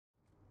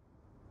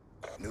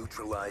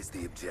Neutralize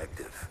the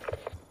objective.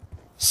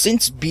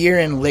 Since beer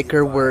and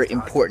liquor were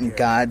important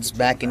gods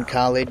back in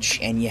college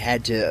and you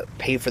had to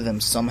pay for them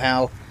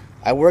somehow,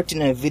 I worked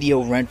in a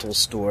video rental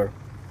store.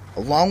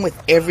 Along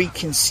with every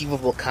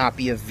conceivable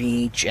copy of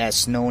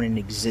VHS known in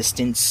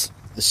existence,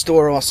 the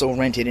store also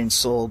rented and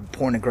sold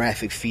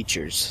pornographic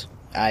features.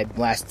 I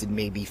lasted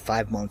maybe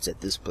 5 months at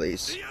this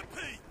place.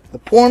 The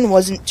porn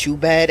wasn't too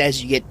bad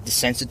as you get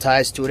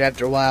desensitized to it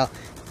after a while.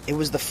 It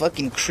was the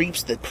fucking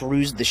creeps that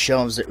perused the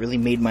shelves that really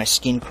made my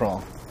skin crawl.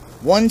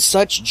 One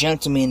such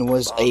gentleman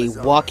was a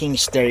walking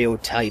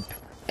stereotype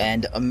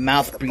and a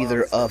mouth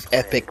breather of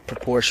epic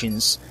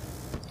proportions.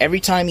 Every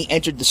time he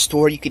entered the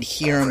store, you could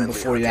hear him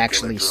before you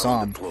actually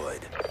saw him.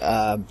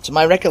 To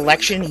my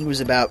recollection, he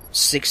was about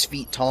 6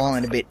 feet tall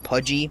and a bit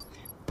pudgy.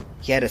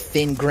 He had a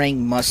thin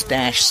graying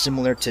mustache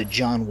similar to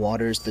John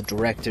Waters, the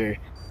director,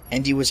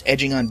 and he was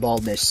edging on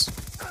baldness.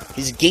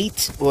 His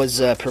gait was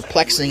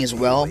perplexing as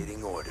well,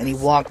 and he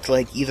walked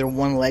like either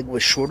one leg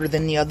was shorter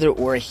than the other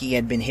or he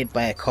had been hit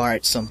by a car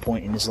at some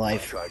point in his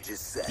life.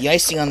 The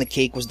icing on the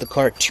cake was the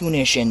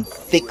cartoonish and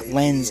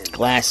thick-lensed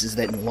glasses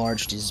that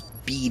enlarged his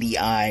beady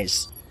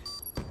eyes.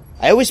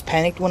 I always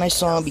panicked when I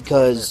saw him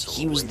because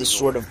he was the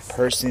sort of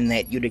person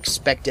that you'd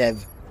expect to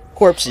have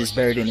corpses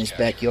buried in his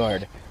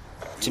backyard.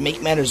 To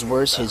make matters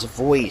worse, his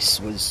voice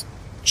was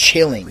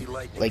chilling,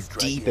 like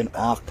deep and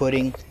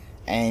off-putting,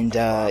 and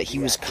he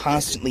was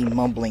constantly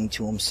mumbling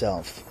to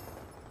himself.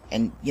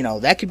 And, you know,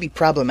 that could be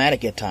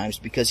problematic at times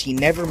because he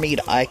never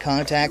made eye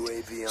contact,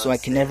 so I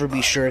can never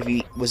be sure if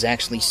he was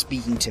actually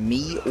speaking to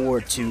me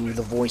or to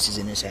the voices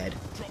in his head.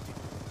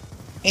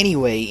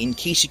 Anyway, in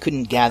case you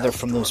couldn't gather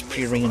from those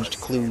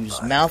prearranged clues,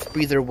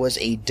 Mouthbreather was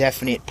a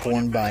definite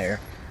porn buyer.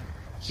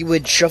 He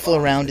would shuffle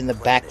around in the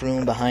back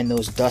room behind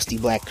those dusty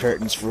black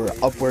curtains for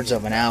upwards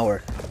of an hour,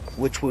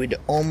 which would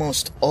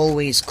almost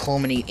always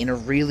culminate in a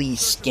really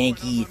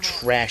skanky,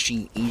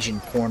 trashy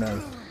Asian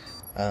porno.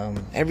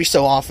 Every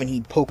so often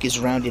he'd poke his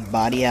rounded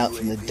body out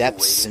from the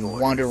depths and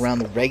wander around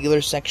the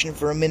regular section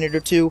for a minute or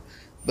two,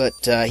 but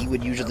he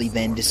would usually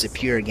then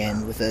disappear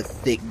again with a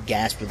thick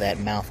gasp of that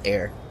mouth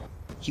air.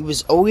 He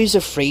was always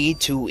afraid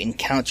to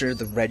encounter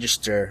the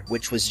register,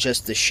 which was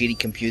just a shitty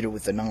computer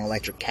with a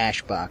non-electric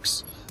cash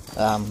box,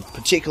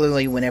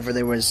 particularly whenever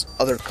there was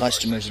other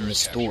customers in the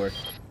store.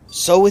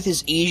 So with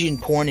his Asian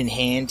porn in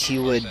hand, he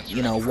would,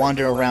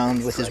 wander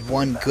around with his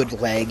one good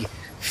leg,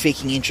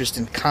 faking interest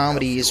in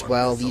comedies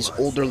while these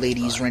older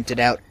ladies rented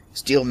out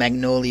Steel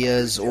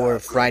Magnolias or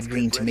Fried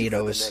Green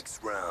Tomatoes.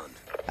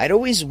 I'd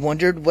always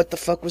wondered what the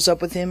fuck was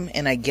up with him,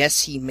 and I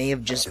guess he may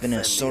have just been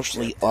a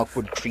socially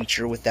awkward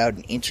creature without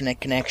an internet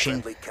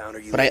connection,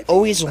 but I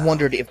always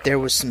wondered if there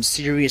was some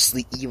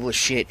seriously evil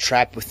shit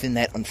trapped within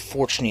that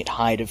unfortunate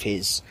hide of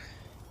his.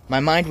 My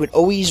mind would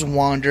always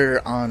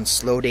wander on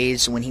slow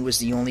days when he was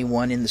the only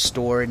one in the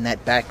store in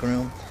that back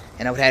room,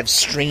 and I would have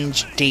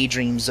strange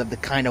daydreams of the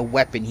kind of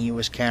weapon he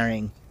was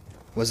carrying.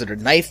 Was it a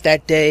knife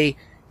that day?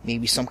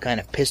 Maybe some kind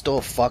of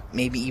pistol? Fuck,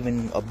 maybe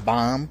even a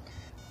bomb?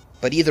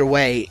 But either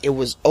way, it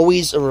was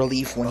always a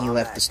relief when he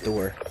left the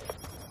store.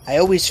 I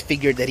always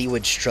figured that he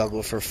would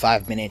struggle for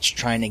 5 minutes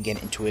trying to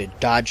get into a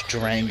Dodge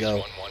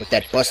Durango with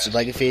that busted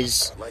leg of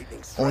his,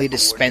 only to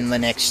spend the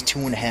next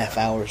 2.5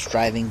 hours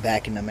driving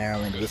back into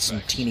Maryland with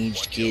some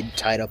teenage kid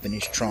tied up in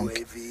his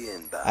trunk.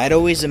 I'd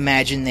always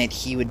imagined that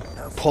he would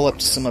pull up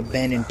to some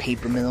abandoned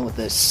paper mill with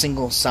a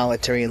single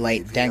solitary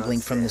light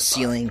dangling from the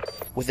ceiling,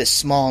 with a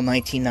small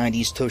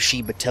 1990s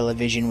Toshiba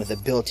television with a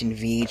built-in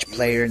VH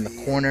player in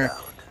the corner,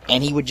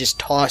 and he would just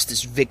toss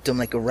this victim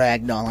like a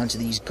rag doll onto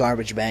these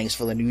garbage bags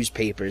full of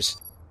newspapers.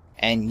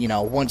 And,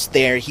 once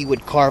there, he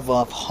would carve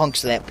off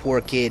hunks of that poor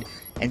kid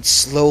and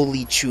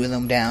slowly chew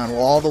them down,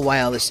 all the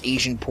while this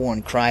Asian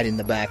porn cried in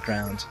the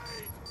background.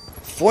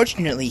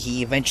 Fortunately,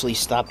 he eventually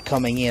stopped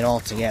coming in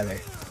altogether.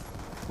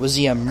 Was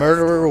he a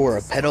murderer or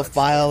a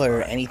pedophile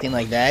or anything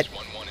like that?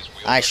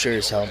 I sure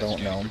as hell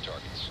don't know.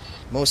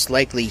 Most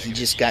likely, he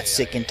just got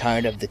sick and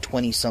tired of the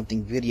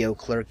 20-something video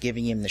clerk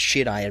giving him the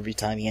shit eye every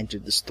time he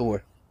entered the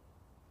store.